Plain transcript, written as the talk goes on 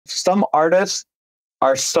some artists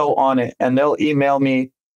are so on it, and they'll email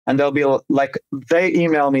me, and they'll be like, they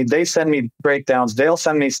email me, they send me breakdowns, they'll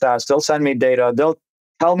send me stats, they'll send me data, they'll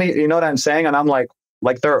tell me, you know what I'm saying? And I'm like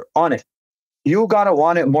they're on it. You gotta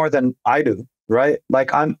want it more than I do, right?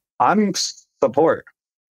 Like I'm support.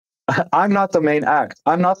 I'm not the main act.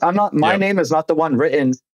 I'm not, my name is not the one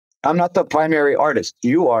written. I'm not the primary artist.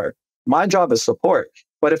 You are. My job is support.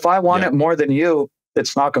 But if I want it more than you,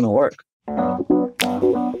 it's not going to work.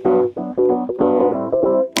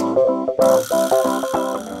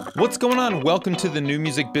 What's going on? Welcome to The New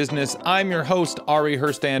Music Business. I'm your host, Ari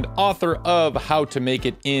Herstand, author of How to Make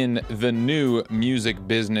It in the New Music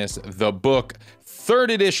Business, the book.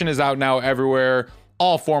 Third edition is out now everywhere.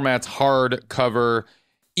 All formats, hardcover,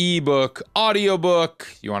 ebook, audiobook.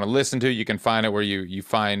 You want to listen to it, you can find it where you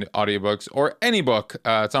find audiobooks or any book.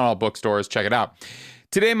 It's on all bookstores. Check it out.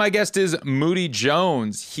 Today, my guest is Moody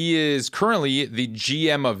Jones. He is currently the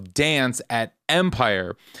GM of dance at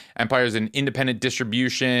Empire. Empire is an independent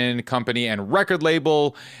distribution company and record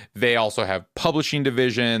label. They also have publishing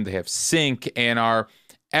division. They have sync, A&R,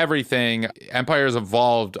 everything. Empire has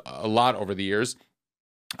evolved a lot over the years.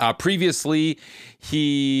 Previously,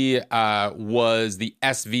 he was the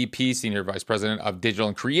SVP, Senior Vice President of Digital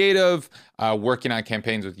and Creative, working on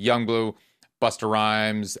campaigns with Youngblue, Busta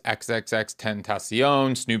Rhymes,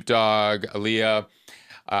 XXXTentacion, Snoop Dogg, Aaliyah,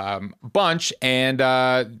 bunch. And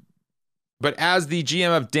but as the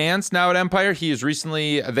GM of dance now at Empire,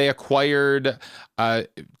 they acquired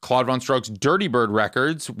Claude Von Stroke's Dirty Bird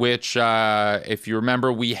Records, which, if you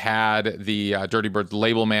remember, we had the Dirty Bird's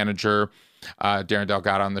label manager, Darren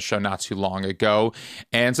Delgado, on the show not too long ago.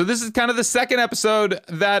 And so this is kind of the second episode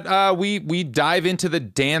that we dive into the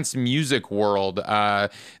dance music world.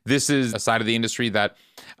 This is a side of the industry that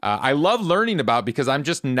I love learning about because I'm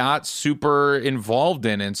just not super involved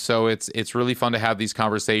in. And so it's really fun to have these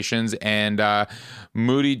conversations. And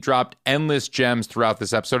Moody dropped endless gems throughout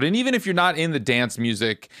this episode. And even if you're not in the dance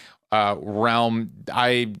music realm,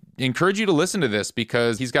 I encourage you to listen to this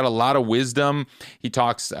because he's got a lot of wisdom. We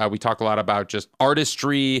talk a lot about just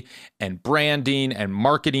artistry and branding and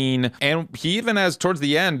marketing. And he even has, towards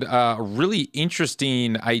the end, a really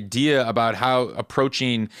interesting idea about how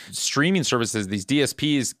approaching streaming services, these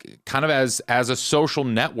DSPs, kind of as a social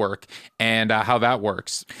network and how that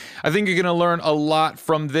works. I think you're going to learn a lot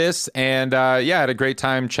from this. And I had a great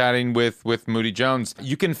time chatting with Moody Jones.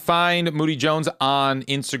 You can find Moody Jones on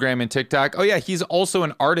Instagram and TikTok. Oh yeah, he's also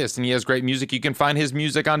an artist and he has great music. You can find his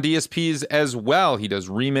music on DSPs as well. He does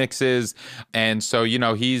remixes, and so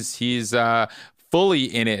he's fully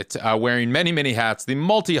in it, wearing many, many hats, the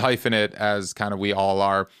multi-hyphenate, as kind of we all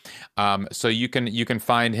are. So you can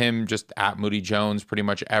find him just at Moody Jones pretty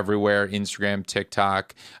much everywhere: Instagram,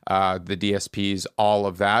 TikTok, the DSPs, all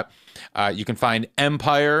of that. You can find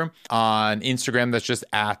Empire on Instagram. That's just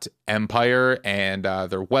at Empire, and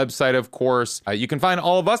their website, of course. You can find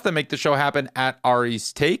all of us that make the show happen at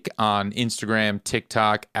Ari's Take on Instagram,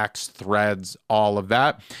 TikTok, X, Threads, all of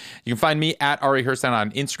that. You can find me at Ari Herstand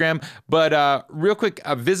on Instagram. But real quick,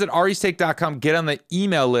 visit aristake.com. Get on the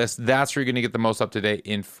email list. That's where you're going to get the most up-to-date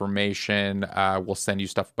information. We'll send you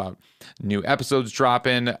stuff about new episodes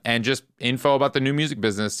dropping and just info about the new music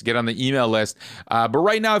business. Get on the email list. But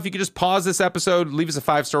right now, if you could just pause this episode, leave us a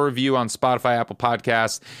 5-star review on Spotify, Apple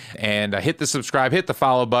Podcasts, and hit the subscribe, hit the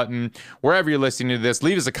follow button, wherever you're listening to this.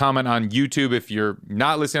 Leave us a comment on YouTube. If you're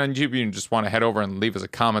not listening on YouTube, you just want to head over and leave us a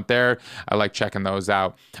comment there. I like checking those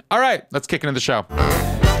out. All right, let's kick into the show.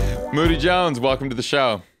 Moody Jones, welcome to the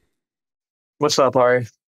show. What's up, Ari?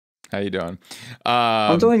 How you doing?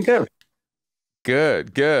 I'm doing good.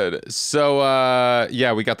 Good. So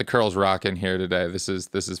we got the curls rocking here today. This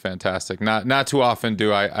is fantastic. Not too often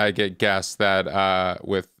do I get guests that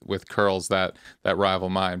with curls that rival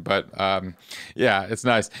mine, but it's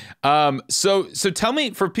nice. So tell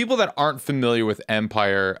me, for people that aren't familiar with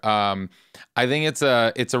Empire, I think it's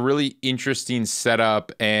a really interesting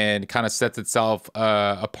setup and kind of sets itself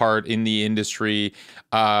apart in the industry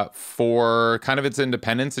for kind of its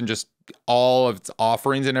independence and just all of its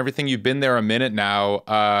offerings and everything. You've been there a minute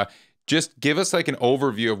now. Just give us like an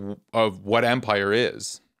overview of what Empire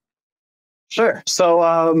is. Sure.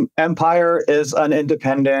 So Empire is an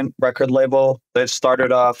independent record label that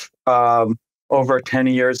started off over 10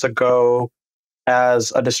 years ago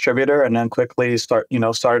as a distributor, and then quickly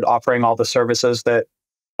started offering all the services that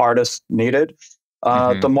artists needed.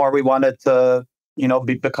 The more we wanted to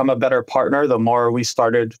become a better partner, the more we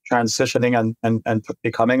started transitioning and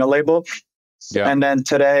becoming a label. Yeah. And then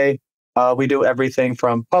today, we do everything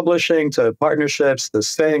from publishing to partnerships, to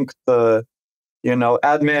sync, to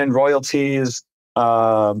admin, royalties,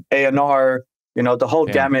 A&R, the whole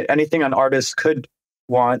Yeah. gamut, anything an artist could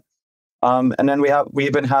want. And then we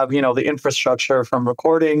even have, the infrastructure from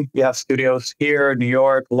recording. We have studios here, New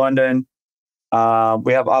York, London.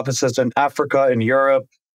 We have offices in Africa, in Europe,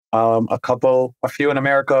 a few in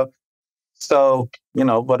America. So,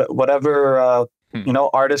 whatever, Hmm.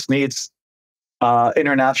 artist needs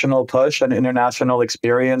international push and international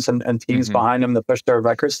experience and teams Hmm. behind them to push their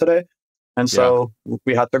records today. And Yeah. so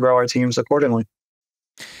we have to grow our teams accordingly.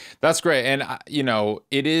 That's great. And,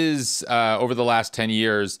 it is over the last 10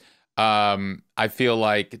 years, I feel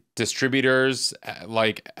like distributors,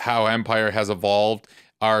 like how Empire has evolved,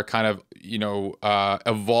 are kind of,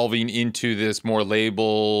 evolving into this more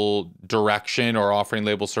label direction or offering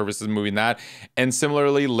label services, moving that. And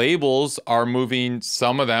similarly, labels are moving,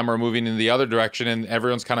 some of them are moving in the other direction, and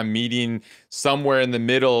everyone's kind of meeting somewhere in the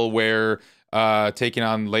middle where taking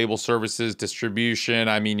on label services, distribution.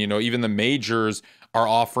 I mean, even the majors are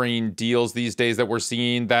offering deals these days that we're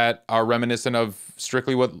seeing that are reminiscent of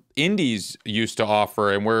strictly what indies used to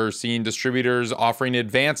offer. And we're seeing distributors offering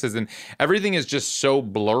advances, and everything is just so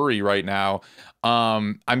blurry right now.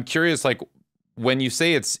 I'm curious, like, when you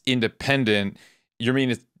say it's independent, you mean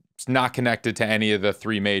it's not connected to any of the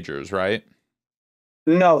three majors, right?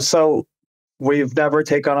 No, so we've never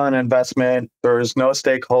taken on an investment. There's no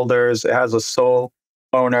stakeholders. It has a sole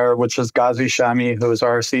owner, which is Ghazi Shami, who is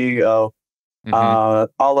our CEO.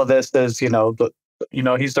 Mm-hmm. All of this is, he's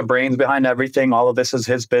the brains behind everything. All of this is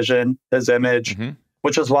his vision, his image, Mm-hmm.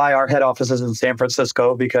 which is why our head office is in San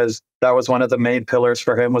Francisco, because that was one of the main pillars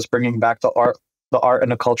for him, was bringing back the art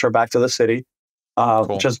and the culture back to the city, which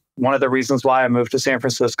Cool. is one of the reasons why I moved to San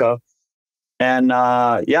Francisco. And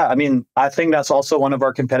yeah, I mean, I think that's also one of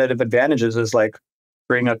our competitive advantages, is like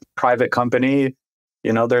being a private company.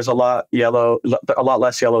 There's a lot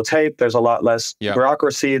less yellow tape. There's a lot less Yeah.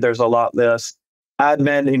 bureaucracy. There's a lot less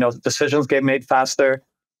admin. Decisions get made faster.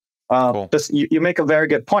 Cool. You make a very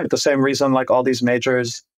good point. The same reason, like, all these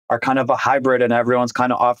majors are kind of a hybrid, and everyone's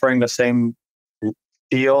kind of offering the same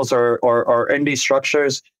deals or indie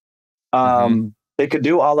structures. Mm-hmm. They could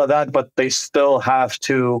do all of that, but they still have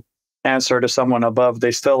to answer to someone above.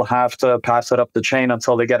 They still have to pass it up the chain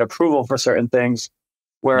until they get approval for certain things.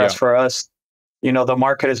 Whereas Yeah. for us, the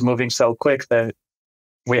market is moving so quick that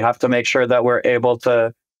we have to make sure that we're able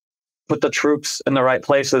to put the troops in the right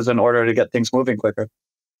places in order to get things moving quicker.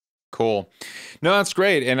 Cool. No, that's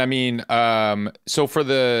great. And I mean, so for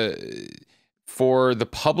the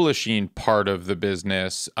publishing part of the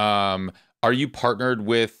business, are you partnered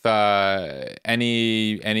with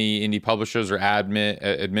any indie publishers or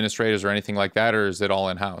administrators or anything like that, or is it all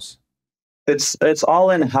in house? It's all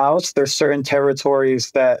in house. There's certain territories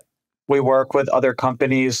that we work with other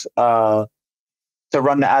companies to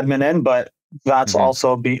run the admin in, but that's Hmm.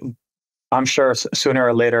 also I'm sure sooner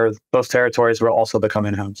or later those territories will also become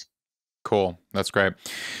in house. Cool. That's great.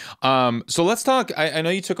 So let's talk. I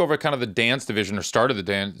know you took over kind of the dance division, or started the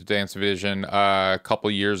dance division a couple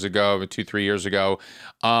years ago, 2, 3 years ago.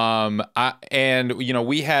 And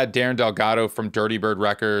we had Darren Delgado from Dirty Bird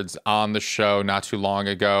Records on the show not too long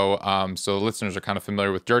ago. So listeners are kind of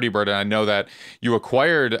familiar with Dirty Bird, and I know that you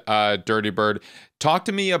acquired Dirty Bird. Talk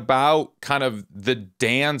to me about kind of the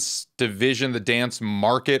dance division, the dance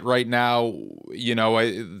market right now.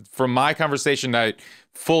 From my conversation,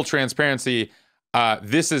 full transparency,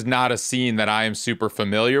 this is not a scene that I am super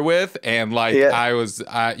familiar with. And like, Yeah, I was,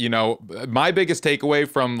 my biggest takeaway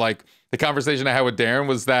from like the conversation I had with Darren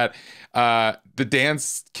was that the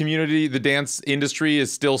dance community, the dance industry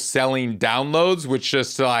is still selling downloads, which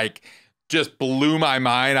just blew my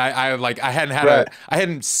mind. right. I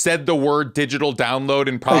hadn't said the word digital download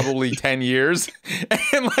in probably 10 years.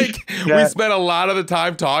 And like, we Yeah. spent a lot of the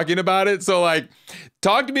time talking about it. So like,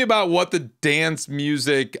 talk to me about what the dance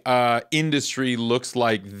music industry looks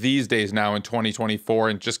like these days now in 2024,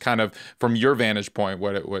 and just kind of from your vantage point,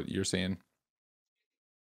 what you're seeing.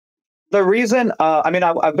 The reason, I've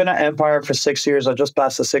been at Empire for 6 years. I just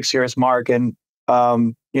passed the 6 years mark, and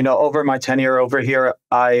over my tenure over here,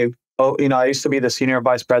 I used to be the senior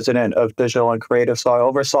vice president of digital and creative, so I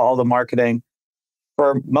oversaw all the marketing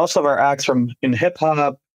for most of our acts from in hip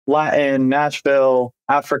hop, Latin, Nashville,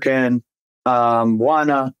 African,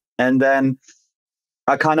 Wana, and then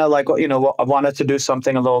I kind of I wanted to do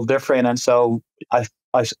something a little different, and so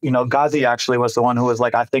Ghazi actually was the one who was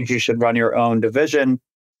like, I think you should run your own division.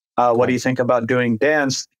 What do Cool. you think about doing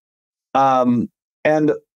dance? And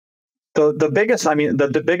the biggest,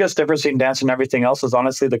 the biggest difference in dance and everything else is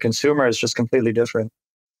honestly the consumer is just completely different.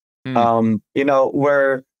 Hmm.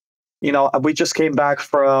 Where we just came back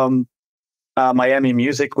from Miami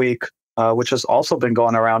Music Week, which has also been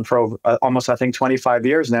going around for almost, I think, 25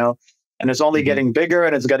 years now. and it's only getting bigger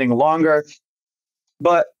and it's getting longer.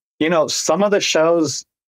 But, you know, some of the shows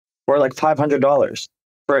were like $500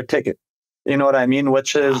 for a ticket. You know what I mean?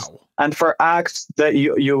 Which is, and for acts that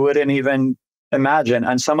you wouldn't even imagine.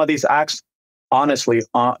 And some of these acts, honestly,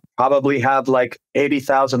 probably have like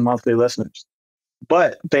 80,000 monthly listeners,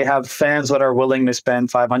 but they have fans that are willing to spend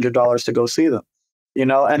 $500 to go see them, you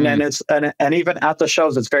know? And then it's, and even at the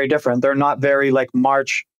shows, it's very different. They're not very like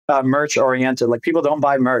merch oriented. Like people don't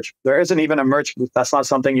buy merch. There isn't even a merch booth. That's not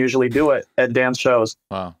something you usually do at dance shows.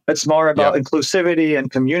 Wow. It's more about inclusivity and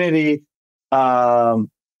community.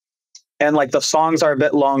 And like the songs are a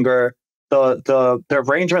bit longer. The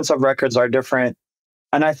arrangements of records are different.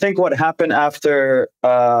 And I think what happened after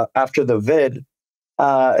the vid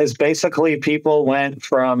is basically people went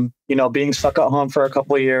from, you know, being stuck at home for a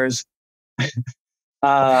couple of years.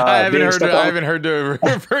 I haven't heard to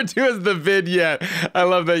refer to as the vid yet. I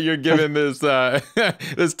love that you're giving this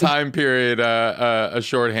this time period a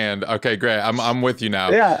shorthand. Okay, great. I'm with you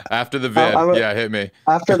now. Yeah. After the vid, hit me.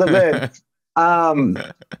 After the vid,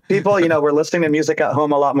 people, you know, were listening to music at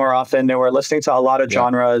home a lot more often. They were listening to a lot of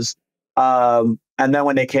genres. And then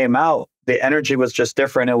when they came out, the energy was just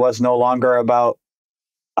different. It was no longer about.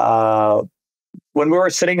 When we were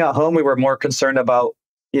sitting at home, we were more concerned about,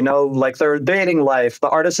 you know, like their dating life, the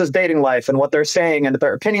artist's dating life and what they're saying and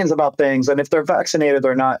their opinions about things and if they're vaccinated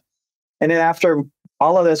or not. And then after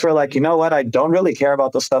all of this, we're like, you know what? I don't really care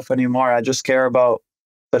about the stuff anymore. I just care about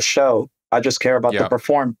the show. I just care about the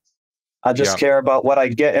performance. I just care about what I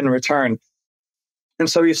get in return. And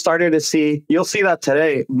so you started to see, you'll see that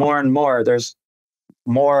today more and more. There's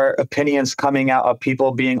more opinions coming out of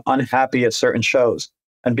people being unhappy at certain shows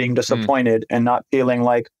and being disappointed and not feeling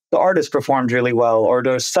like the artist performed really well, or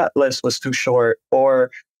the set list was too short,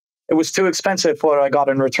 or it was too expensive for what I got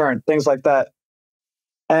in return, things like that.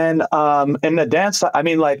 And in the dance, I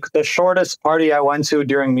mean, like the shortest party I went to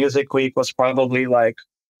during Music Week was probably like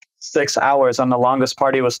 6 hours, and the longest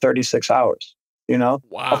party was 36 hours, you know?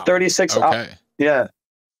 Wow. 36 hours. Yeah.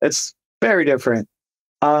 It's very different.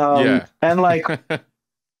 And like,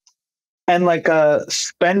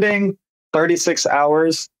 spending 36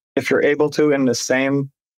 hours, if you're able to, in the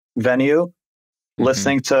same venue,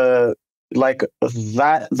 listening to like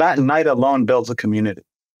that night alone builds a community,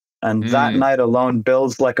 and that night alone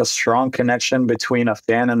builds like a strong connection between a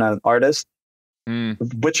fan and an artist,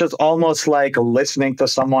 which is almost like listening to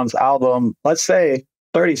someone's album, let's say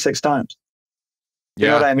 36 times. You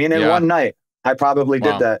know what I mean? In one night, I probably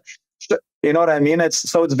did that. You know what I mean?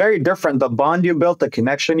 It's very different. The bond you built, the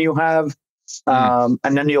connection you have, and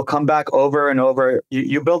then you'll come back over and over.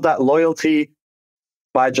 You build that loyalty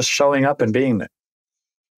by just showing up and being there.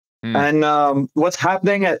 And what's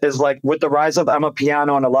happening is like with the rise of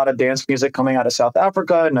Amapiano and a lot of dance music coming out of South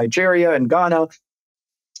Africa, Nigeria, and Ghana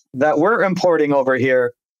that we're importing over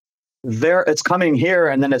here, it's coming here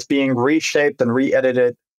and then it's being reshaped and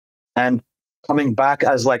re-edited and coming back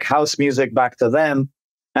as like house music back to them.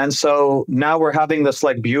 And so now we're having this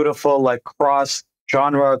like beautiful like cross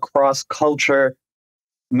genre, cross culture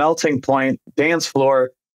melting point dance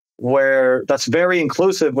floor where that's very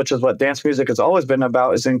inclusive, which is what dance music has always been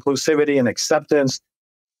about, is inclusivity and acceptance.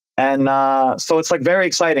 And so it's like very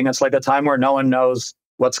exciting. It's like a time where no one knows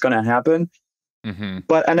what's going to happen.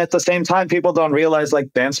 And at the same time, people don't realize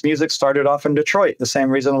like dance music started off in Detroit, the same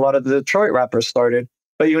reason a lot of the Detroit rappers started.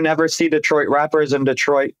 But you never see Detroit rappers and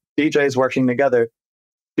Detroit DJs working together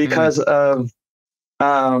because of,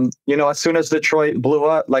 you know, as soon as Detroit blew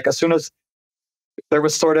up, like as soon as there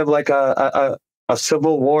was sort of like a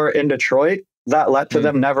civil war in Detroit, that led to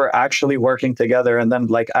them never actually working together and then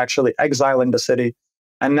like actually exiling the city.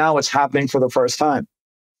 And now it's happening for the first time.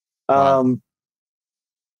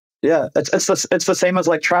 Yeah, it's the same as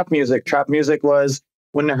like trap music. Trap music was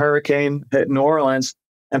when the hurricane hit New Orleans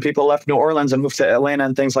and people left New Orleans and moved to Atlanta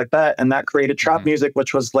and things like that. And that created trap music,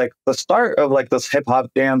 which was like the start of like this hip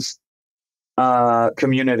hop dance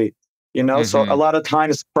community, you know? So a lot of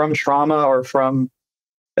times from trauma or from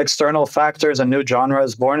external factors, a new genre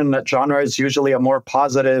is born, and that genre is usually a more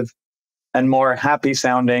positive and more happy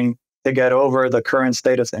sounding to get over the current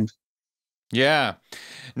state of things. Yeah,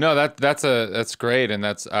 no, that's great. And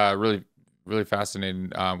that's really, really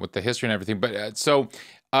fascinating with the history and everything. But so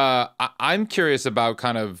I'm curious about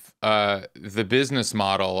kind of the business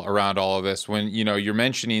model around all of this. When, you know, you're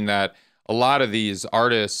mentioning that a lot of these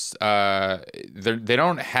artists, they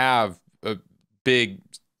don't have a big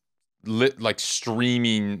like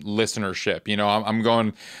streaming listenership. You know,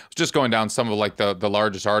 I'm just going down some of like the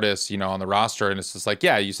largest artists, you know, on the roster, and it's just like,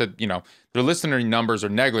 yeah, you said, you know, their listener numbers are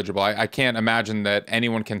negligible. I can't imagine that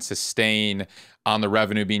anyone can sustain on the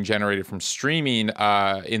revenue being generated from streaming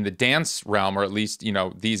in the dance realm, or at least,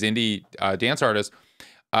 these indie dance artists,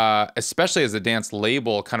 especially as a dance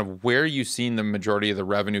label, kind of where are you seeing the majority of the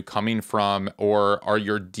revenue coming from, or are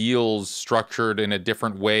your deals structured in a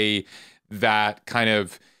different way that kind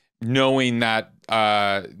of knowing that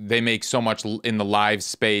they make so much in the live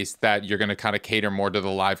space that you're going to kind of cater more to the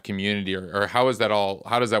live community, or how is that all,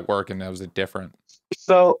 how does that work, and how is it different?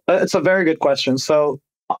 So it's a very good question. So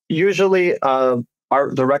usually the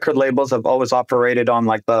record labels have always operated on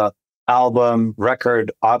like the album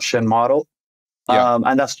record option model. Yeah.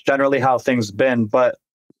 And that's generally how things been. But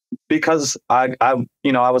because I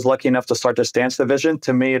was lucky enough to start this dance division,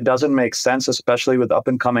 to me, it doesn't make sense, especially with up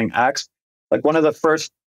and coming acts. Like one of the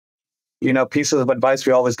first, pieces of advice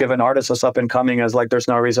we always give an artist that's up and coming is like, there's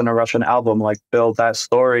no reason to rush an album. Like build that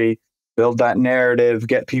story, build that narrative,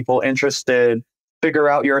 get people interested, figure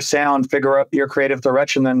out your sound, figure out your creative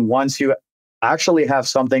direction. Then once you actually have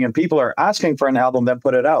something and people are asking for an album, then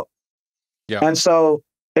put it out. Yeah. And so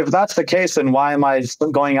if that's the case, then why am I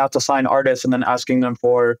going out to sign artists and then asking them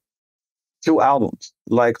for 2 albums?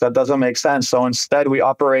 Like that doesn't make sense. So instead, we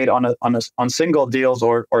operate on single deals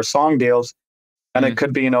or song deals, and it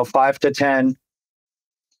could be 5 to 10.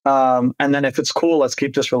 And then if it's cool, let's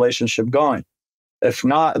keep this relationship going. If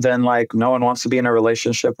not, then like no one wants to be in a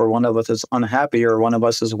relationship where one of us is unhappy or one of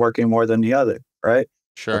us is working more than the other, right?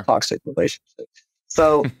 Sure. A toxic relationship.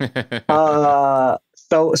 So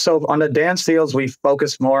So on the dance deals, we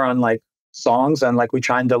focus more on like songs, and like we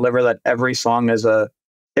try and deliver that every song is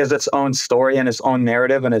its own story and its own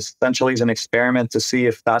narrative, and essentially is an experiment to see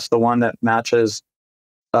if that's the one that matches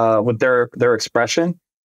with their expression.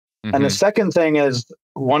 And the second thing is,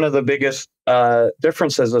 one of the biggest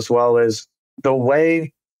differences as well is the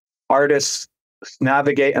way artists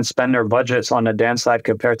navigate and spend their budgets on the dance side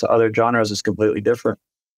compared to other genres is completely different.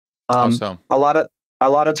 So? A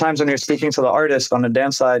lot of times when you're speaking to the artist on the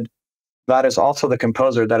dance side, that is also the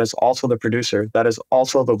composer, that is also the producer, that is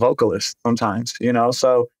also the vocalist sometimes,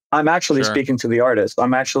 So I'm actually speaking to the artist.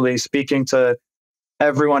 I'm actually speaking to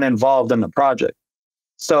everyone involved in the project.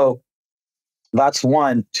 So that's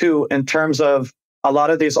one. Two, in terms of a lot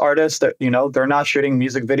of these artists that, they're not shooting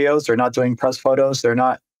music videos, they're not doing press photos, they're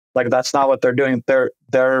not like, that's not what they're doing.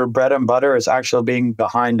 Their bread and butter is actually being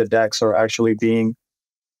behind the decks, or actually being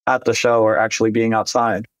at the show, or actually being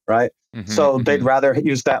outside, right? So they'd rather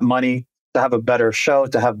use that money to have a better show,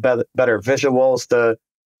 to have better visuals, to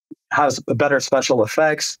have better special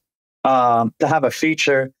effects, to have a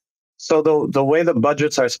feature. So the way the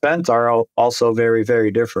budgets are spent are also very,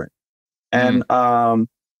 very different. And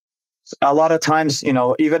a lot of times,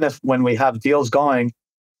 even if when we have deals going,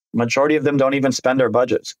 majority of them don't even spend their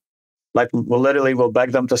budgets. Like we'll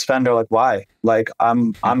beg them to spend. They're like, why? Like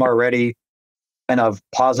I'm already in a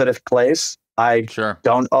positive place. I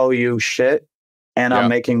don't owe you shit, and I'm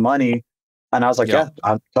making money. And I was like,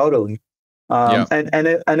 I'm totally.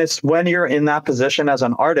 And it's when you're in that position as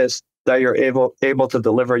an artist that you're able to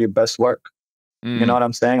deliver your best work. You know what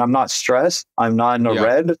I'm saying? I'm not stressed. I'm not in the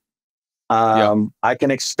red. I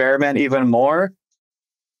can experiment even more.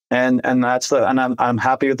 And I'm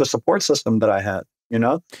happy with the support system that I had,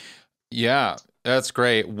 Yeah, that's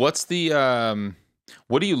great. What's the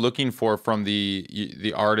what are you looking for from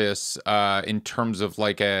the artists in terms of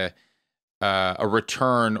like a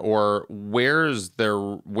return, or where's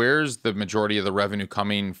the majority of the revenue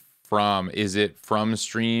coming from? Is it from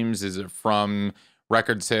streams? Is it from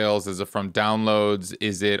record sales? Is it from downloads?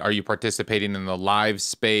 Are you participating in the live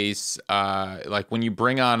space? Like when you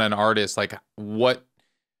bring on an artist, like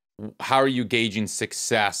how are you gauging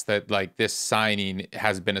success that like this signing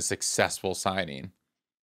has been a successful signing?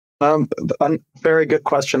 A very good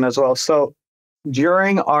question as well. So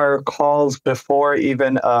during our calls before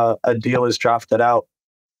even a deal is drafted out,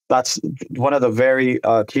 that's one of the very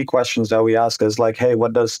key questions that we ask is like, hey,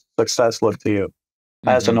 what does success look to you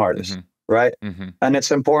as an artist, right? And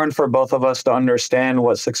it's important for both of us to understand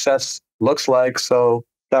what success looks like, so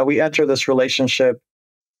that we enter this relationship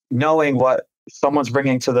knowing what someone's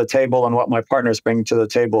bringing to the table and what my partner's bringing to the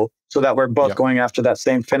table, so that we're both going after that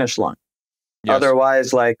same finish line.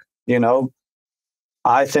 Otherwise, like,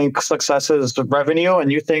 I think success is revenue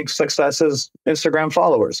and you think success is Instagram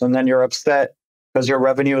followers. And then you're upset because your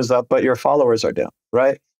revenue is up, but your followers are down,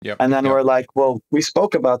 right? And then we're like, well, we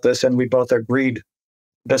spoke about this and we both agreed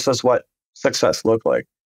this is what success looked like.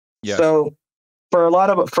 So for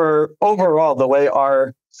overall, the way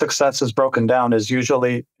our success is broken down is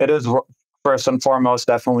usually, it is first and foremost,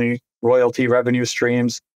 definitely royalty revenue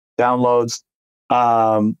streams, downloads,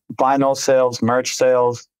 vinyl sales, merch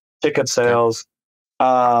sales, ticket sales,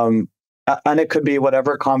 And it could be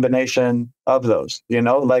whatever combination of those,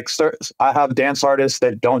 like I have dance artists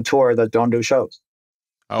that don't tour, that don't do shows.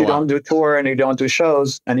 Oh, If you wow. don't do tour and you don't do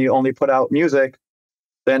shows and you only put out music,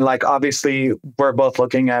 then like obviously we're both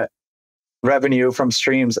looking at revenue from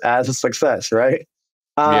streams as a success, right?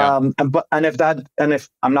 Yeah. And if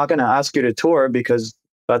I'm not going to ask you to tour because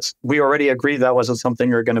we already agreed that wasn't something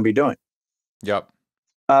you're going to be doing. Yep.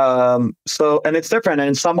 So, and it's different.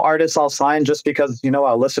 And some artists I'll sign just because,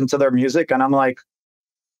 I'll listen to their music and I'm like,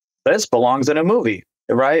 this belongs in a movie,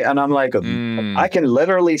 right? And I'm like, I can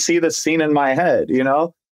literally see the scene in my head,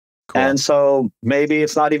 Cool. And so maybe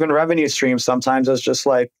it's not even revenue stream. Sometimes it's just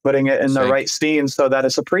like putting it in the right scene so that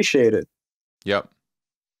it's appreciated. Yep.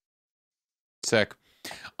 Sick.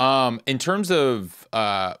 In terms of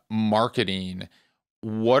marketing,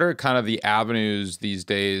 what are kind of the avenues these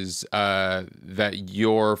days that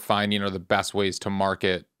you're finding are the best ways to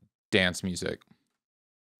market dance music?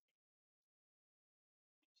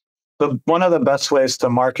 One of the best ways to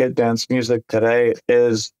market dance music today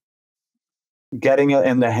is getting it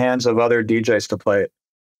in the hands of other DJs to play it.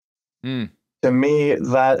 To me,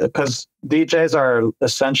 because DJs are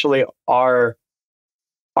essentially our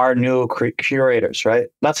new curators, right?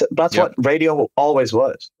 That's what radio always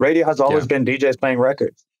was. Radio has always been DJs playing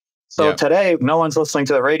records. So today, no one's listening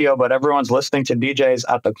to the radio, but everyone's listening to DJs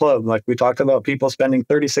at the club. Like we talked about people spending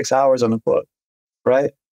 36 hours on the club,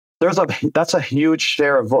 right? That's a huge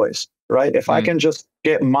share of voice, right? If I can just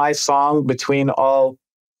get my song between all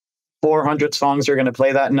 400 songs you're going to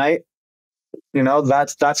play that night,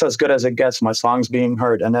 that's as good as it gets. My song's being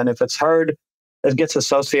heard. And then if it's heard, it gets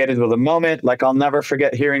associated with a moment. Like I'll never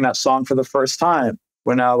forget hearing that song for the first time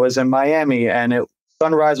when I was in Miami and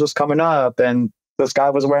sunrise was coming up and this guy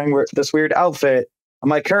was wearing this weird outfit. And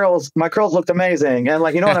my curls looked amazing. And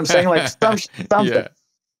like, you know what I'm saying? Like something. Yeah.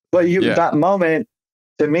 But that moment,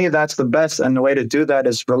 to me, that's the best. And the way to do that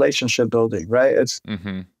is relationship building, right? It's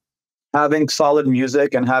having solid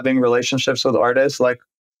music and having relationships with artists. Like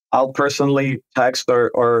I'll personally text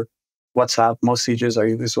or WhatsApp. Most CJs are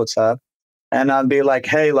use WhatsApp. And I'd be like,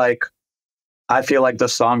 hey, like, I feel like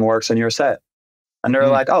this song works in your set. And they're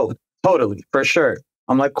like, oh, totally, for sure.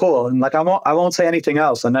 I'm like, cool. And like, I won't say anything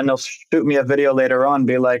else. And then they'll shoot me a video later on,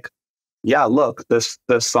 be like, yeah, look, this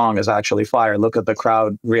song is actually fire. Look at the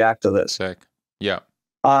crowd react to this. Sick. Yeah.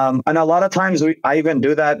 And a lot of times I even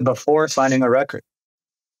do that before signing a record.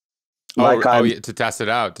 To test it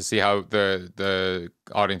out, to see how the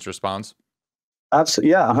audience responds.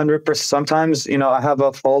 Absolutely. Yeah, 100%. Sometimes, I have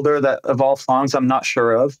a folder of all songs I'm not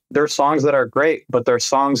sure of. There are songs that are great, but there are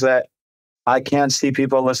songs that I can't see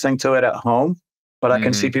people listening to it at home, but I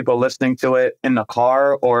can see people listening to it in the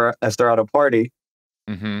car or as they're at a party.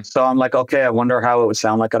 So I'm like, okay, I wonder how it would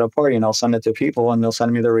sound like at a party, and I'll send it to people and they'll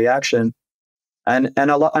send me the reaction. And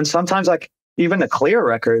sometimes like even the clear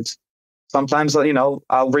records, sometimes, I'll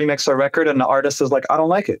remix a record and the artist is like, I don't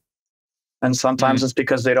like it. And sometimes it's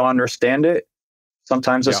because they don't understand it.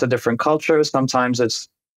 Sometimes it's a different culture. Sometimes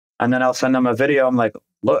and then I'll send them a video. I'm like,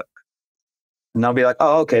 look, and they'll be like,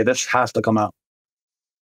 oh, okay, this has to come out.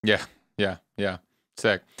 Yeah.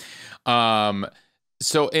 Sick.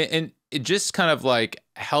 So, and it just kind of like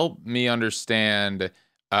help me understand,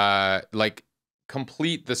 like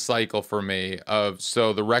complete the cycle for me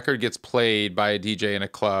so the record gets played by a DJ in a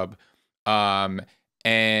club.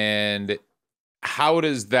 And how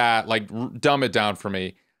does that, like, dumb it down for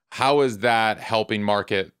me? How is that helping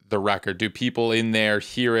market the record? Do people in there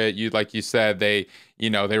hear it? Like you said, they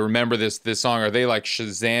remember this song. Are they like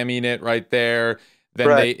Shazamming it right there?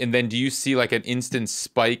 Then do you see like an instant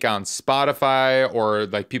spike on Spotify or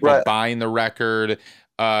like people buying the record,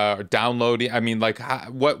 downloading? I mean, like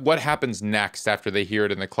what happens next after they hear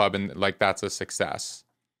it in the club and like that's a success?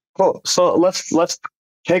 Cool. So let's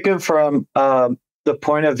take it from the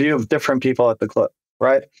point of view of different people at the club,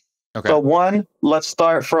 right? Okay. So let's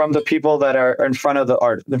start from the people that are in front of the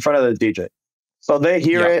DJ. So they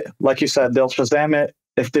hear it, like you said, they'll Shazam it.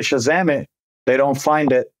 If they Shazam it, they don't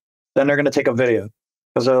find it, then they're going to take a video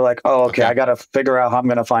because they're like, oh, okay, I got to figure out how I'm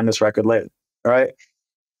going to find this record later, right?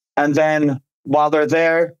 And then while they're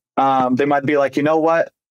there, they might be like, you know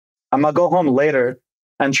what? I'm going to go home later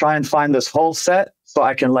and try and find this whole set so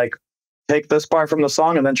I can like take this part from the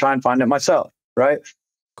song and then try and find it myself, right?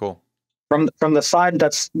 Cool. From the side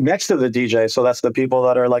that's next to the DJ, so that's the people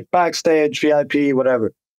that are like backstage, VIP,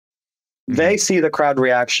 whatever. They see the crowd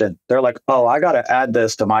reaction. They're like, oh, I got to add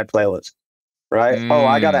this to my playlist, right? Oh,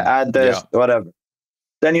 I got to add this, whatever.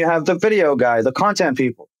 Then you have the video guy, the content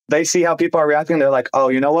people. They see how people are reacting. They're like, oh,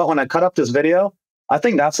 you know what? When I cut up this video, I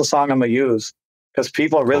think that's the song I'm going to use because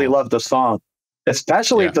people really love the song,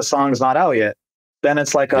 especially if the song's not out yet. then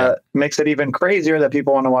it's like Yeah. makes it even crazier that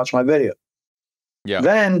people want to watch my video. Yeah.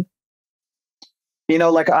 Then,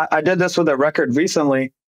 like I did this with a record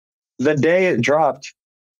recently. The day it dropped,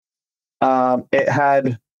 it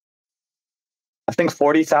had, I think,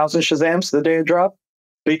 40,000 Shazams the day it dropped,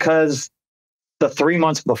 because the 3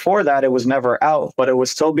 months before that, it was never out, but it was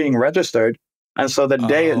still being registered. And so the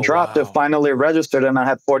day it dropped, it finally registered, and I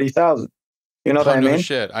had 40,000. You know what I mean? No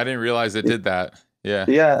shit. I didn't realize it did that. Yeah.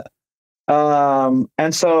 Yeah.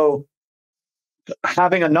 And so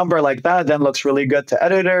having a number like that then looks really good to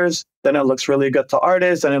editors, then it looks really good to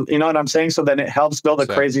artists, and you know what I'm saying? So then it helps build a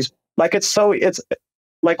crazy, like it's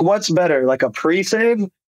like, what's better, like a pre-save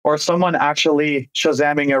or someone actually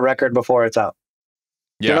Shazamming your record before it's out?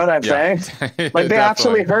 Yeah, you know what I'm saying? Like they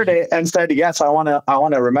actually heard it and said, yes, I want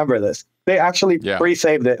to remember this. They actually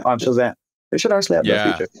pre-saved it on Shazam. They should actually have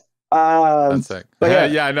that feature. That's sick.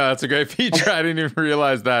 Yeah, I know, that's a great feature. I didn't even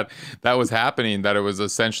realize that was happening, that it was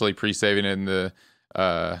essentially pre-saving it in the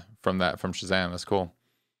from Shazam. That's cool.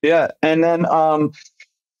 Yeah. And then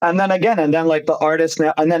like the artist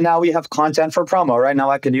now, and then now we have content for promo. Right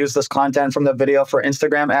now I could use this content from the video for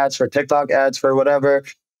Instagram ads, for TikTok ads, for whatever.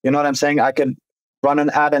 You know what I'm saying? I could run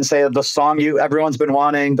an ad and say the song everyone's been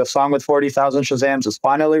wanting, the song with 40,000 Shazams is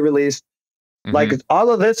finally released. Mm-hmm. Like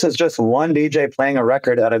all of this is just one DJ playing a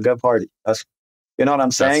record at a good party. You know what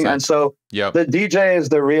I'm saying? And so the DJ is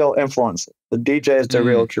the real influencer. The DJ is the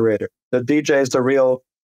real curator. The DJ is the real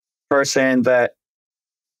person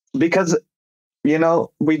because,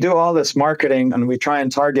 we do all this marketing and we try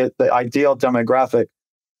and target the ideal demographic.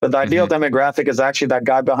 But the ideal demographic is actually that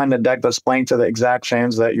guy behind the deck that's playing to the exact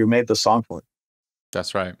tunes that you made the song for.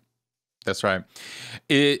 That's right.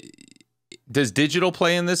 Does digital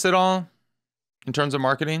play in this at all in terms of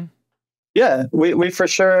marketing? Yeah, we for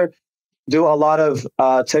sure do a lot of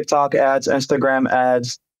TikTok ads, Instagram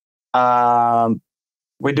ads.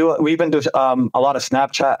 We even do a lot of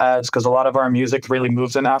Snapchat ads, because a lot of our music really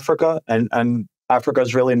moves in Africa, and Africa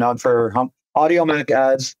is really known for Audio Mac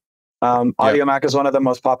ads. Audio Mac is one of the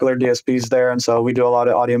most popular DSPs there, and so we do a lot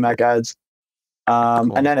of Audio Mac ads.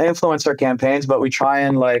 Cool. And then influencer campaigns, but we try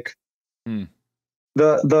and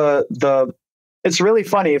it's really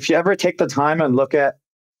funny if you ever take the time and look at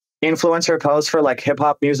influencer posts for like hip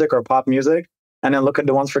hop music or pop music, and then look at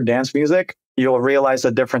the ones for dance music, you'll realize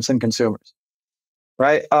the difference in consumers,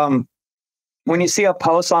 right? When you see a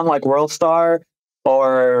post on like World Star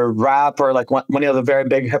or Rap or like one of the very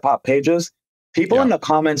big hip hop pages, people in the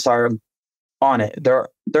comments are on it.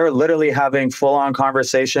 They're literally having full on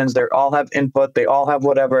conversations. They all have input. They all have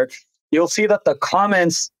whatever. You'll see that the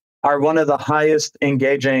comments are one of the highest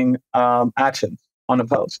engaging actions on a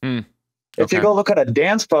post. If you go look at a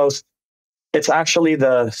dance post, it's actually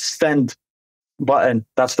the send button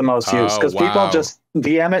that's the most used, because people just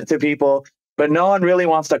DM it to people, but no one really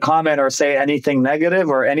wants to comment or say anything negative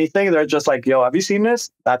or anything. They're just like, yo, have you seen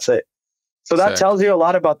this? That's it. So that tells you a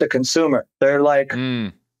lot about the consumer. They're like,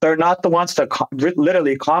 they're not the ones to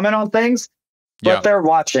literally comment on things, but they're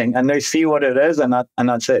watching and they see what it is, and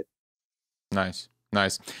that's it. Nice.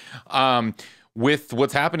 With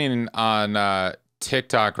what's happening on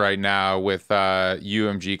TikTok right now with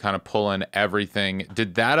UMG kind of pulling everything,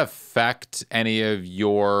 did that affect any of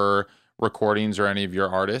your recordings or any of your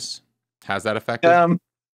artists? Has that affected?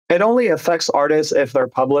 It only affects artists if their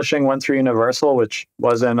publishing went through Universal, which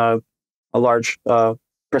wasn't a large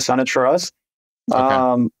percentage for us.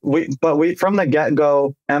 Okay. We from the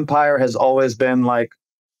get-go, Empire has always been like,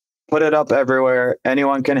 put it up everywhere.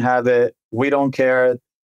 Anyone can have it. We don't care.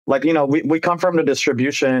 Like, we come from the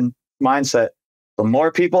distribution mindset. The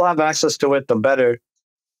more people have access to it, the better.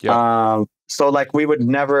 Yeah. So like we would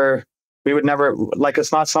never, like,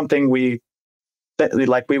 it's not something we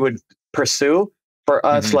would pursue. For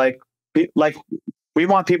us, like we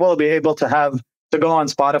want people to be able to go on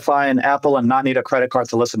Spotify and Apple and not need a credit card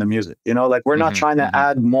to listen to music. Like we're not trying to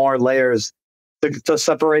add more layers to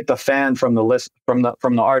separate the fan from the list, from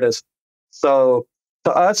the artist. So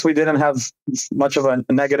to us, we didn't have much of a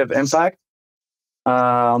negative impact.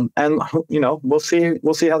 And we'll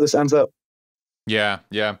see how this ends up. Yeah.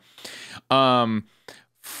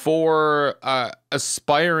 For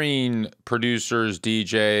aspiring producers,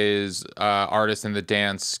 DJs, artists in the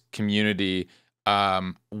dance community,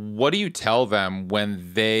 what do you tell them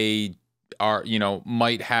when they are,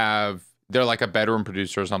 they're like a bedroom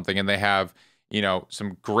producer or something, and they have,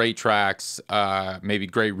 some great tracks, maybe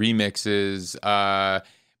great remixes,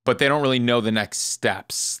 but they don't really know the next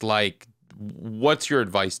steps? Like, what's your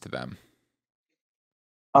advice to them?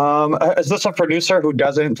 Is this a producer who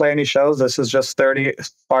doesn't play any shows? This is just starting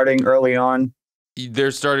early on.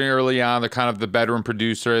 they're starting early on. They're kind of the bedroom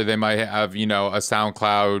producer. They might have, you know, a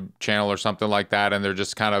SoundCloud channel or something like that, and they're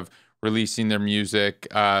just kind of releasing their music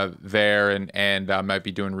there, and might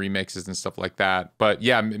be doing remixes and stuff like that. But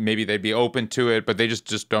yeah, maybe they'd be open to it, but they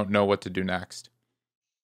just don't know what to do next.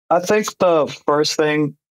 I think the first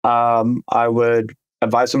thing I would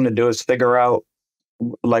advise them to do is figure out,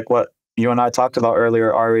 like what you and I talked about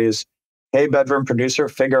earlier, Ari, is, hey, bedroom producer,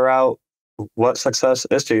 figure out what success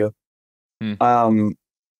is to you. Hmm.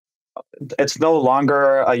 It's no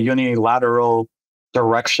longer a unilateral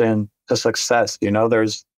direction to success. You know,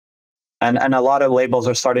 there's and a lot of labels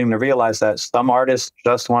are starting to realize that some artists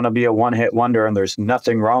just want to be a one-hit wonder, and there's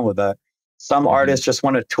nothing wrong with that. Some artists just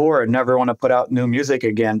want to tour and never want to put out new music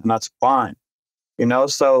again, and that's fine. You know,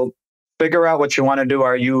 so figure out what you want to do.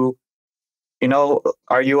 Are you, you know,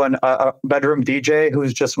 are you a bedroom DJ who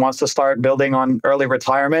just wants to start building on early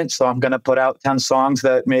retirement? So I'm going to put out 10 songs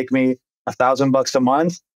that make me $1,000 a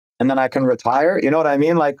month, and then I can retire. You know what I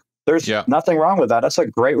mean? Like, there's nothing wrong with that. That's a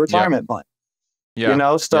great retirement plan. You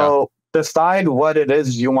know, so decide what it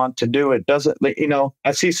is you want to do. It doesn't, you know,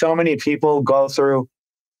 I see so many people go through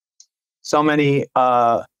so many,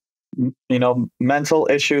 you know, mental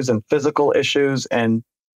issues and physical issues, and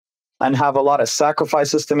have a lot of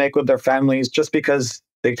sacrifices to make with their families just because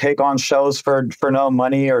they take on shows for no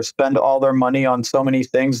money, or spend all their money on so many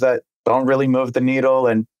things that don't really move the needle.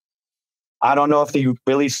 And I don't know if you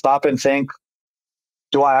really stop and think,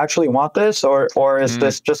 do I actually want this, or is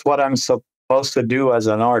this just what I'm supposed to do as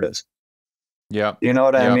an artist? Yeah. You know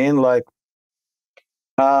what I mean? Like,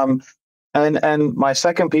 and my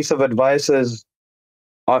second piece of advice is,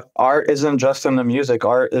 art isn't just in the music.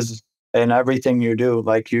 Art is in everything you do.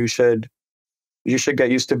 Like, you should get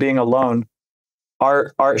used to being alone.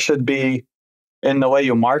 Art should be in the way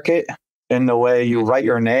you market, in the way you write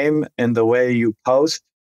your name, in the way you post.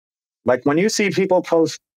 Like, when you see people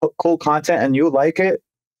post cool content and you like it,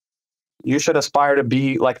 you should aspire to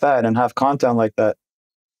be like that and have content like that.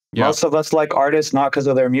 Most of us like artists not because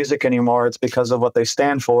of their music anymore. It's because of what they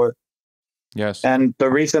stand for. Yes. And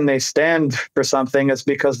the reason they stand for something is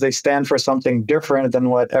because they stand for something different than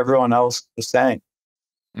what everyone else is saying.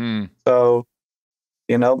 So,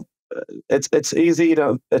 you know, it's easy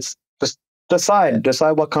to, it's just decide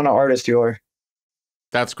what kind of artist you are.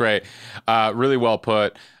 That's great. Really well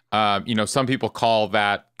put. You know, some people call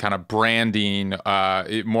that kind of branding,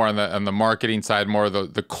 more on the marketing side, more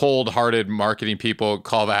the cold-hearted marketing people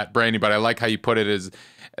call that branding. But I like how you put it, is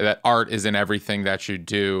that art is in everything that you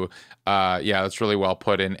do. Yeah, that's really well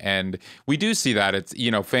put. And we do see that. It's,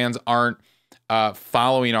 you know, fans aren't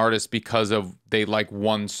following artists because of they like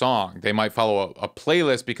one song. They might follow a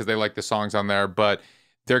playlist because they like the songs on there, but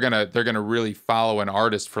they're gonna really follow an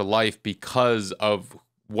artist for life because of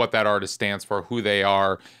what that artist stands for, who they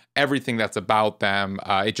are, everything that's about them.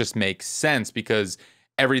 It just makes sense because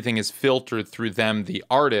everything is filtered through them, the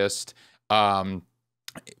artist,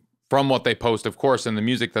 from what they post, of course, and the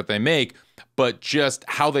music that they make, but just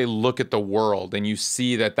how they look at the world. And you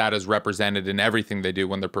see that is represented in everything they do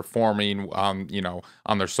when they're performing, you know,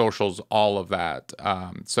 on their socials, all of that.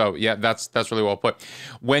 So yeah, that's really well put.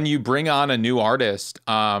 When you bring on a new artist,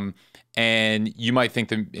 and you might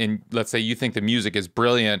think and let's say you think the music is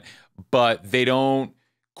brilliant, but they don't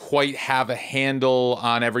quite have a handle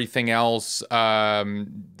on everything else.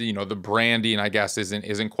 You know, the branding, I guess,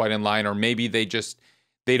 isn't quite in line, or maybe they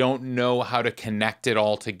don't know how to connect it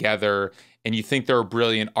all together. And you think they're a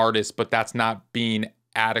brilliant artist, but that's not being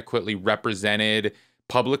adequately represented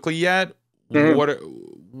publicly yet. What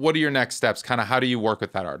are your next steps? Kind of, how do you work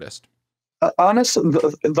with that artist? Honestly,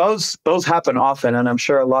 those happen often, and I'm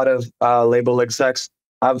sure a lot of label execs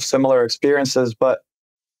have similar experiences. But,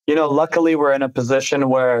 you know, luckily we're in a position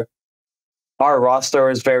where our roster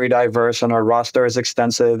is very diverse and our roster is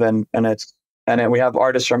extensive, and we have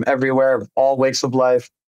artists from everywhere, all walks of life.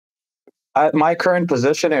 At my current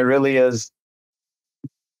position, it really is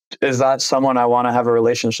that someone I want to have a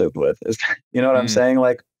relationship with? You know what I'm saying?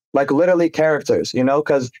 Like literally characters, you know,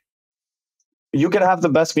 because you could have the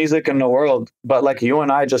best music in the world, but like you and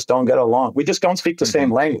I just don't get along. We just don't speak the same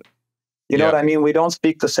language. You know what I mean? We don't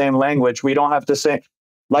speak the same language. We don't have the same,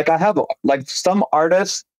 like some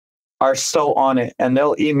artists are so on it, and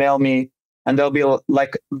they'll email me and they'll be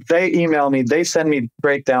like, they email me, they send me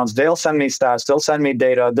breakdowns, they'll send me stats, they'll send me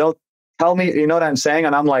data, they'll tell me, you know what I'm saying?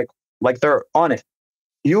 And I'm like they're on it.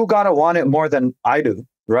 You got to want it more than I do,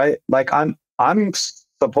 right? Like I'm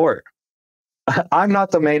support. I'm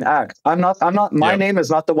not the main act. I'm not, my name is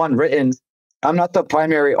not the one written. I'm not the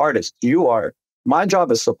primary artist. You are. My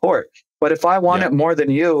job is support. But if I want it more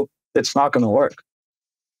than you, it's not going to work.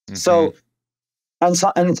 So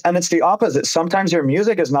And it's the opposite. Sometimes your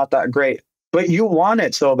music is not that great, but you want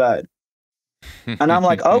it so bad. And I'm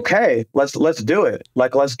like, okay, let's do it.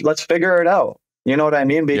 Like, let's figure it out. You know what I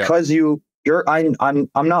mean? Yep. Because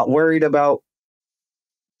I'm not worried about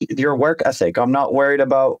your work ethic. I'm not worried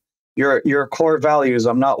about your core values.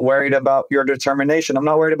 I'm not worried about your determination. I'm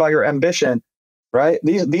not worried about your ambition. Right?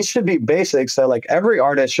 These should be basics that like every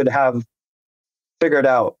artist should have figured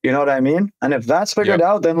out. You know what I mean? And if that's figured Yep.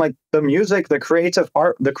 out, then like the music, the creative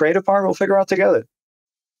part will figure out together.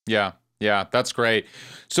 Yeah. Yeah, that's great.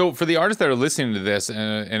 So for the artists that are listening to this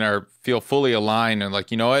and are feel fully aligned and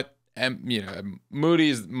like, you know what,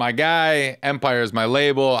 Moody's my guy, Empire is my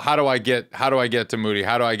label. How do I get to Moody?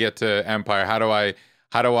 How do I get to Empire? How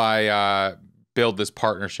do I build this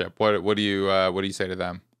partnership? What do you say to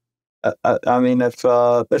them? I mean,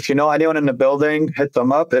 if you know anyone in the building, hit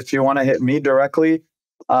them up. If you want to hit me directly,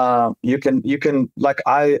 you can like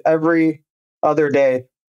every other day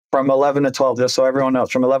from 11 to 12, just so everyone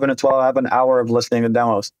knows, from 11 to 12, I have an hour of listening to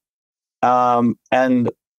demos. And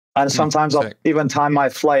sometimes I'll even time my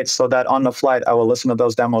flights so that on the flight, I will listen to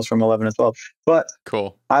those demos from 11 to 12. But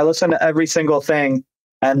cool. I listen to every single thing.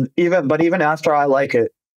 And even after I like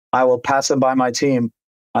it, I will pass it by my team.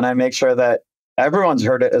 And I make sure that everyone's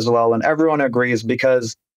heard it as well. And everyone agrees,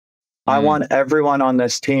 because I want everyone on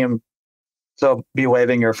this team to be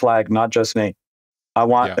waving your flag, not just me. I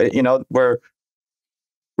want,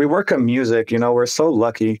 we work in music, we're so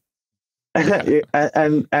lucky.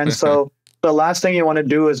 and so the last thing you want to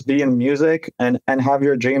do is be in music and have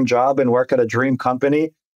your dream job and work at a dream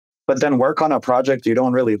company, but then work on a project you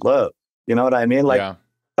don't really love. You know what I mean? Like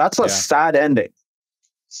that's a sad ending.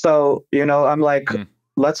 So, I'm like,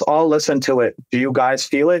 let's all listen to it. Do you guys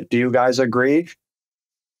feel it? Do you guys agree?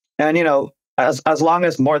 And, as long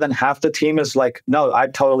as more than half the team is like, no, I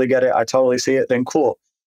totally get it, I totally see it, then cool.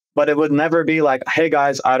 But it would never be like, hey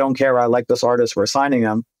guys, I don't care, I like this artist, we're signing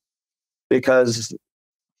them. Because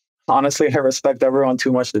honestly, I respect everyone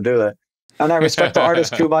too much to do that. And I respect the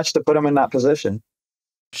artist too much to put them in that position.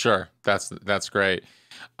 Sure. That's great.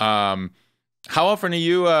 How often are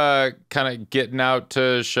you kind of getting out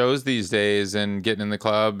to shows these days and getting in the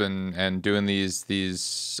club and doing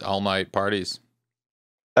these all night parties?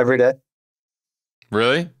 Every day.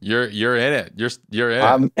 Really? You're in it. You're in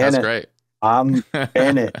I'm it. That's in it. great. I'm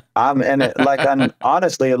in it. I'm in it. Like, and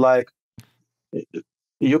honestly, like,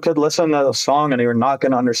 you could listen to the song and you're not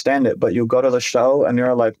going to understand it, but you go to the show and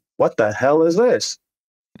you're like, what the hell is this?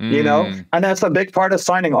 And that's a big part of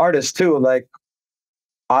signing artists too. Like,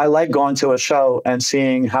 I like going to a show and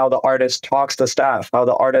seeing how the artist talks to staff, how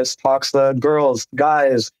the artist talks to girls,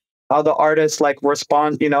 guys, how the artist like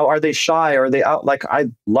respond, are they shy? Are they out? Like, I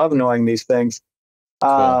love knowing these things.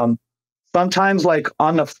 Cool. Sometimes like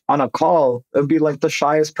on a call, it'd be like the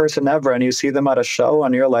shyest person ever. And you see them at a show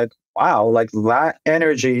and you're like, wow, like that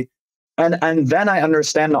energy. And then I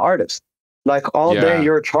understand the artist. Like all day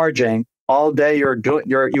you're charging, all day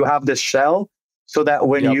you have this shell so that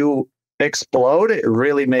when you explode, it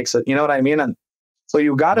really makes it, you know what I mean? And so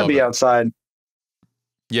you got to be outside.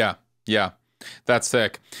 Yeah. That's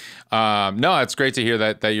sick. No, it's great to hear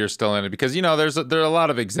that you're still in it, because there are a lot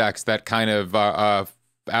of execs that kind of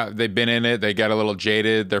they've been in it, they get a little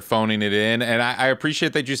jaded, they're phoning it in, and I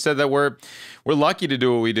appreciate that you said that we're lucky to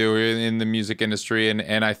do what we do in the music industry,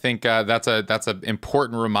 and I think that's an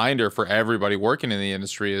important reminder for everybody working in the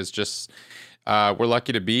industry, is just we're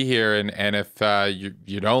lucky to be here, and if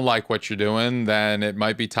you don't like what you're doing, then it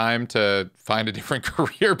might be time to find a different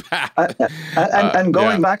career path. And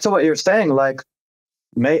going back to what you're saying, like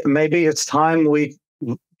maybe it's time we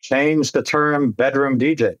change the term bedroom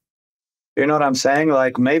DJ. You know what I'm saying?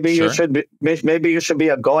 Like maybe you should be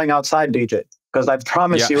a going outside DJ, because I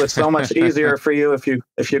promise you it's so much easier for you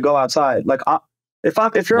if you go outside. Like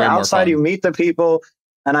if you're outside, you meet the people,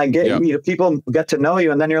 and I get people get to know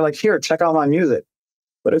you, and then you're like, here, check out my music.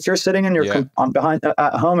 But if you're sitting in your behind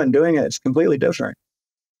at home and doing it, it's completely different.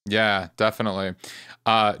 Yeah, definitely.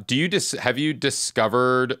 Have you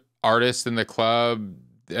discovered artists in the club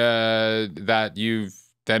that you've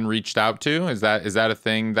then reached out to? Is that a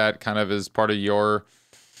thing that kind of is part of your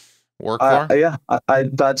work for? Yeah,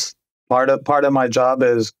 I that's part of my job,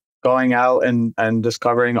 is going out and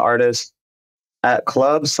discovering artists at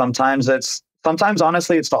clubs. Sometimes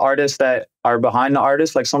honestly it's the artists that are behind the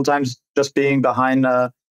artist. Like sometimes just being behind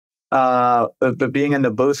being in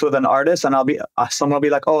the booth with an artist, and someone will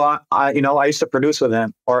be like, oh, I used to produce with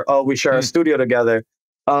him, or oh, we share a studio together.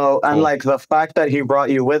 Oh, and cool. Like the fact that he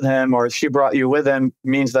brought you with him or she brought you with him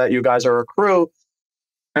means that you guys are a crew.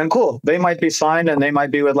 And cool, they might be signed and they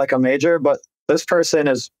might be with like a major, but this person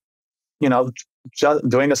is, just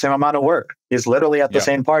doing the same amount of work. He's literally at the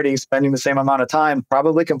same party, spending the same amount of time,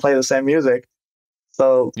 probably can play the same music.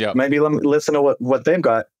 So maybe let me listen to what they've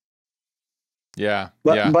got. Yeah.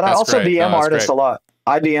 But I also DM artists a lot.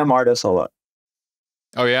 I DM artists a lot.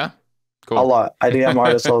 Oh yeah? Cool. A lot. I DM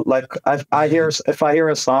artists. So like if I hear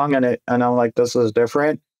a song and I'm like, this is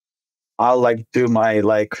different, I'll like do my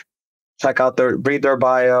like check out read their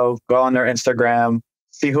bio, go on their Instagram,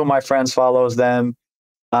 see who my friends follows them,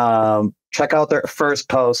 check out their first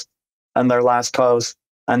post and their last post,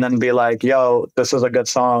 and then be like, yo, this is a good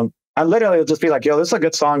song. I literally will just be like, yo, this is a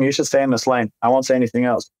good song. You should stay in this lane. I won't say anything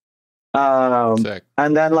else. And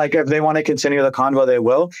then like if they want to continue the convo, they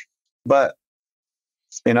will. But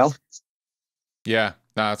you know. Yeah,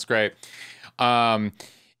 no, that's great.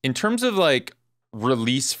 In terms of like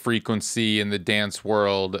release frequency in the dance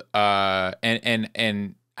world,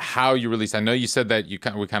 and how you release, I know you said that we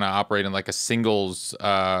kind of operate in like a singles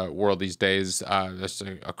world these days,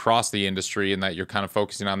 across the industry, and that you're kind of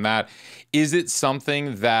focusing on that. Is it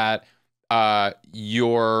something that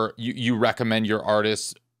you recommend your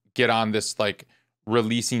artists get on this like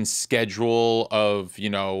releasing schedule of, you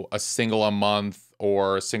know, a single a month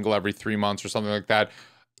or a single every 3 months or something like that?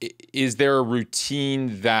 Is there a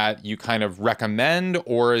routine that you kind of recommend,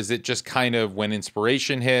 or is it just kind of when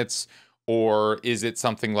inspiration hits, or is it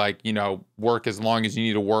something like, you know, work as long as you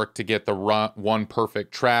need to work to get the one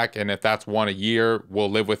perfect track, and if that's one a year,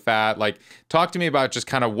 we'll live with that? Like, talk to me about just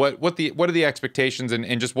kind of what are the expectations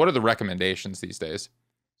and just what are the recommendations these days?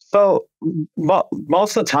 So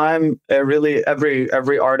most of the time,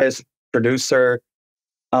 every artist, producer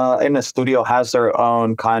in the studio has their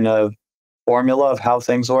own kind of formula of how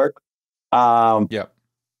things work.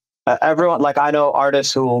 Everyone, like I know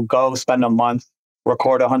artists who will go spend a month,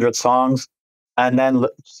 record 100 songs, and then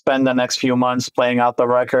spend the next few months playing out the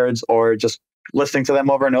records or just listening to them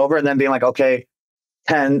over and over, and then being like, okay,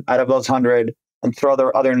 10 out of those 100 and throw the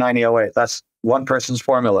other 90 away. That's one person's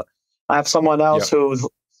formula. I have someone else who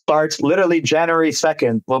starts literally January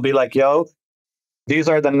 2nd, will be like, yo, these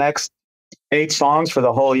are the next 8 songs for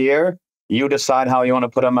the whole year. You decide how you want to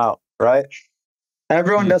put them out, right?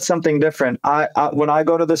 Everyone does something different. I when I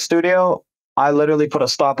go to the studio, I literally put a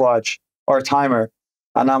stopwatch or a timer,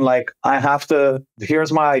 and I'm like,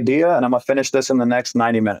 here's my idea, and I'm gonna finish this in the next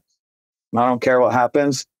 90 minutes. And I don't care what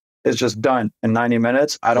happens. It's just done in 90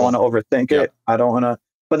 minutes. I don't want to overthink it. I don't want to,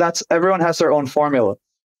 but everyone has their own formula.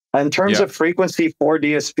 In terms of frequency for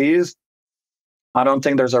DSPs, I don't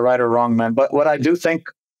think there's a right or wrong, man. But what I do think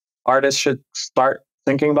artists should start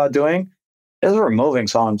thinking about doing is removing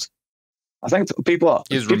songs. I think people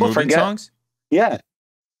forget songs. Yeah.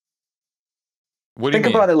 What do you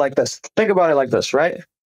mean? Think about it like this, right?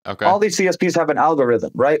 Okay. All these CSPs have an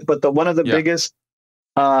algorithm, right? But one of the biggest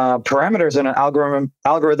parameters in an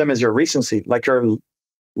algorithm is your recency, like your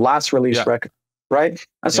last release record, right?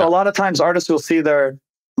 And so a lot of times artists will see their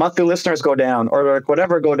monthly listeners go down or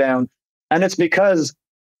whatever go down, and it's because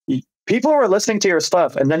people were listening to your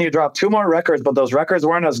stuff, and then you drop 2 more records, but those records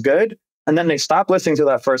weren't as good, and then they stopped listening to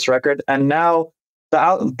that first record, and now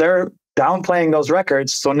they're downplaying those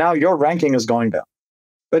records, so now your ranking is going down.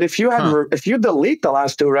 But if you if you delete the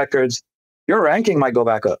last 2 records, your ranking might go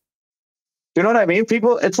back up. You know what I mean?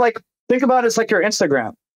 People, it's like, think about it, it's like your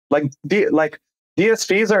Instagram. Like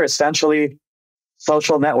DSPs are essentially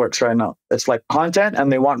social networks right now. It's like content,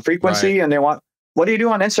 and they want frequency, and they want, what do you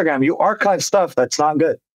do on Instagram? You archive stuff that's not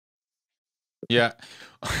good. Yeah.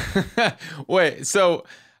 Wait, so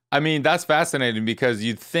I mean, that's fascinating, because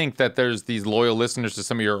you'd think that there's these loyal listeners to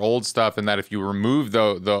some of your old stuff, and that if you remove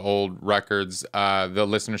the old records, the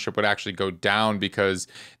listenership would actually go down, because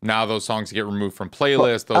now those songs get removed from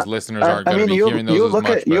playlists. Those listeners aren't going to be hearing those as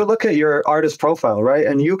much. You look at your artist profile, right?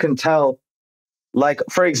 And you can tell, like,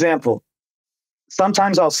 for example,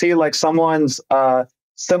 sometimes I'll see like someone's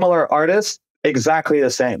similar artist exactly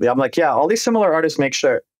the same. I'm like, yeah, all these similar artists, make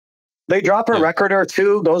sure they drop a record or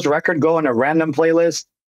 2. Those records go in a random playlist.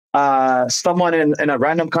 Someone in a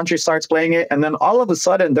random country starts playing it, and then all of a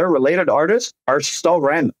sudden their related artists are so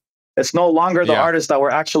random. It's no longer the artists that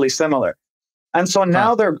were actually similar. And so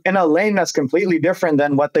now they're in a lane that's completely different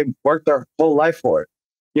than what they worked their whole life for.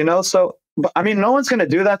 You know, so I mean, no one's going to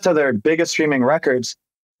do that to their biggest streaming records.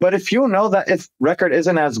 But if you know that if record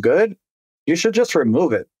isn't as good, you should just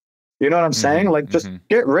remove it. You know what I'm saying? Like, just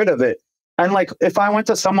get rid of it. And like, if I went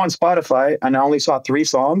to someone's Spotify and I only saw 3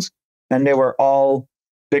 songs and they were all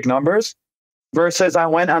big numbers, versus I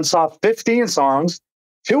went and saw 15 songs,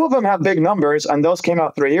 2 of them have big numbers, and those came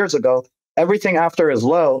out 3 years ago. Everything after is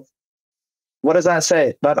low. What does that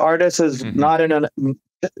say? That artist is not in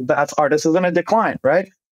that artist is in a decline, right?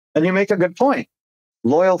 And you make a good point.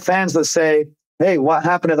 Loyal fans that say, hey, what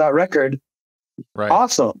happened to that record? Right.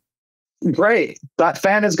 Awesome. Great. That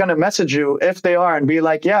fan is going to message you if they are and be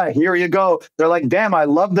like, yeah, here you go. They're like, damn, I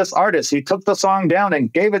love this artist. He took the song down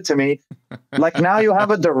and gave it to me. Like now you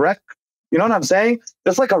have a direct, you know what I'm saying?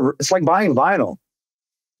 It's like buying vinyl.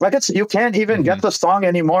 Like you can't even get the song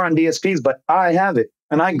anymore on DSPs, but I have it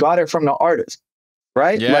and I got it from the artist.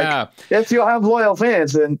 Right? Yeah. Like if you have loyal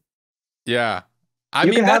fans, then yeah,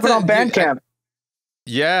 you can have it on Bandcamp.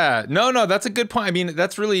 Yeah, no, that's a good point. I mean,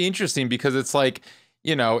 that's really interesting because it's like,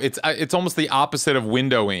 you know, it's almost the opposite of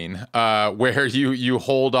windowing, where you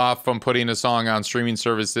hold off from putting a song on streaming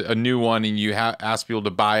service, a new one, and you ask people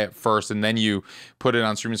to buy it first, and then you put it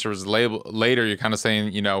on streaming services later. You're kind of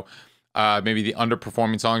saying, you know, maybe the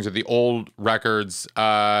underperforming songs or the old records,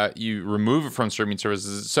 you remove it from streaming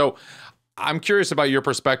services. So I'm curious about your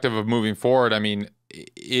perspective of moving forward. I mean,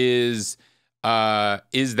 is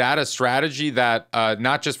that a strategy that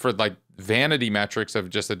not just for like vanity metrics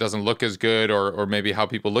of just it doesn't look as good or maybe how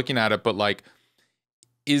people looking at it, but like,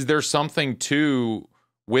 is there something to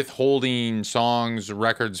withholding songs,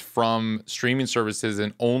 records from streaming services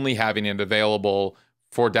and only having it available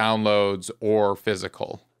for downloads or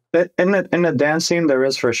physical? In the dance scene, there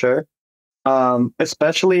is for sure,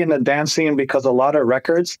 especially in the dance scene because a lot of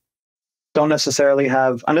records don't necessarily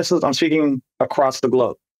have, and I'm speaking across the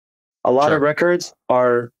globe. A lot of records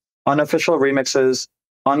are unofficial remixes,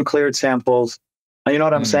 uncleared samples. And you know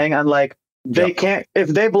what I'm saying? And like, they can't, if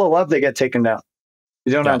they blow up, they get taken down.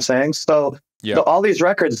 You know what I'm saying? So all these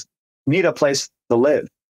records need a place to live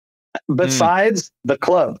besides the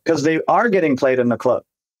club, because they are getting played in the club.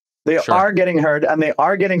 They are getting heard and they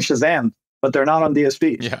are getting Shazammed, but they're not on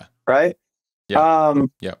DSP. Yeah. Right? Yeah.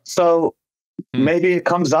 So maybe it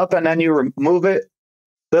comes up and then you remove it.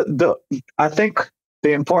 I think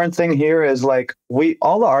the important thing here is like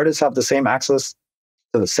all the artists have the same access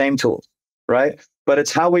to the same tools, right? But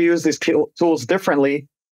it's how we use these tools differently.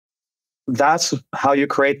 That's how you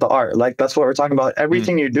create the art. Like that's what we're talking about.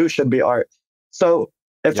 Everything you do should be art. So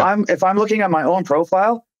if I'm looking at my own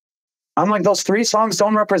profile, I'm like, those 3 songs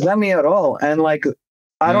don't represent me at all. And like,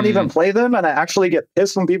 I don't even play them. And I actually get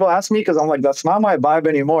pissed when people ask me, because I'm like, that's not my vibe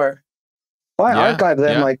anymore. Why archive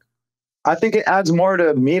them? Like, I think it adds more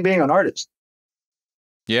to me being an artist.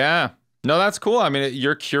 Yeah. No, that's cool. I mean,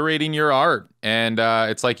 you're curating your art, and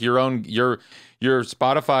it's like your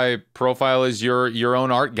Spotify profile is your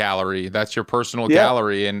own art gallery. That's your personal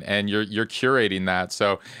gallery, and you're curating that.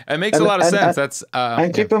 So it makes a lot of sense. That's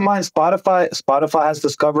and keep in mind, Spotify has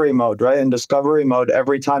discovery mode, right? In discovery mode,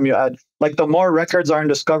 every time you add, like, the more records are in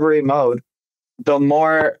discovery mode, the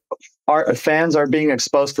more art fans are being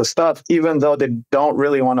exposed to stuff, even though they don't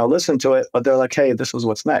really want to listen to it, but they're like, hey, this is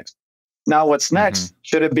what's next. Now, what's next?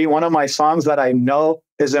 Should it be one of my songs that I know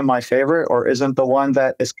isn't my favorite or isn't the one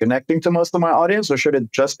that is connecting to most of my audience, or should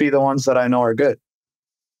it just be the ones that I know are good?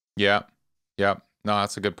 Yeah. No,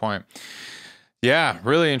 that's a good point. Yeah,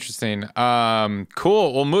 really interesting.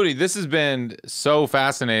 Cool. Well, Moody, this has been so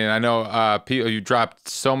fascinating. I know you dropped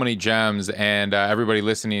so many gems, and everybody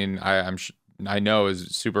listening, I know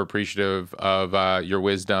is super appreciative of your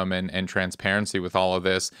wisdom and transparency with all of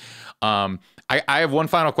this. I have one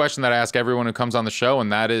final question that I ask everyone who comes on the show, and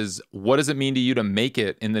that is, what does it mean to you to make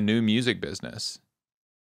it in the new music business?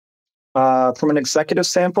 From an executive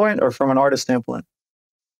standpoint or from an artist standpoint?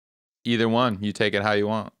 Either one. You take it how you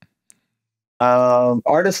want.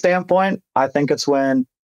 Artist standpoint, I think it's when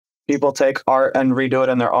people take art and redo it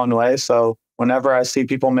in their own way. So whenever I see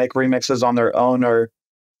people make remixes on their own or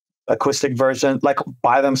acoustic version, like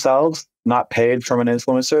by themselves, not paid from an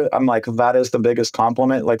influencer, I'm like, that is the biggest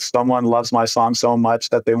compliment. Like, someone loves my song so much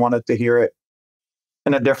that they wanted to hear it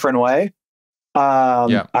in a different way.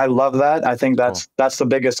 I love that. I think that's the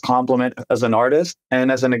biggest compliment as an artist.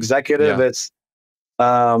 And as an executive, it's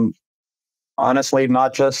honestly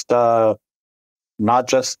not just on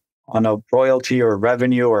a royalty or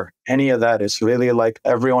revenue or any of that. It's really like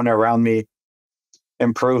everyone around me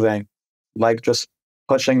improving, like just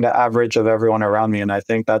pushing the average of everyone around me. And I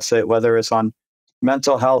think that's it, whether it's on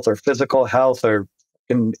mental health or physical health or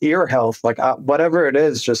in ear health, like whatever it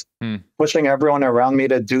is, just pushing everyone around me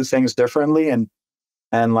to do things differently and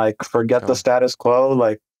like forget the status quo,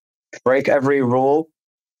 like break every rule,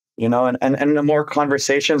 you know, and the more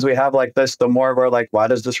conversations we have like this, the more we're like, why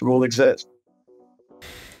does this rule exist?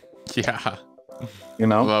 Yeah. You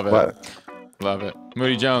know, love it.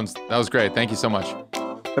 Moody Jones, that was great. Thank you so much.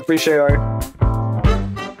 Appreciate it.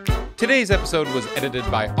 Today's episode was edited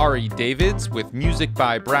by Ari Davids with music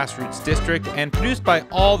by Grassroots District and produced by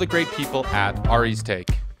all the great people at Ari's Take.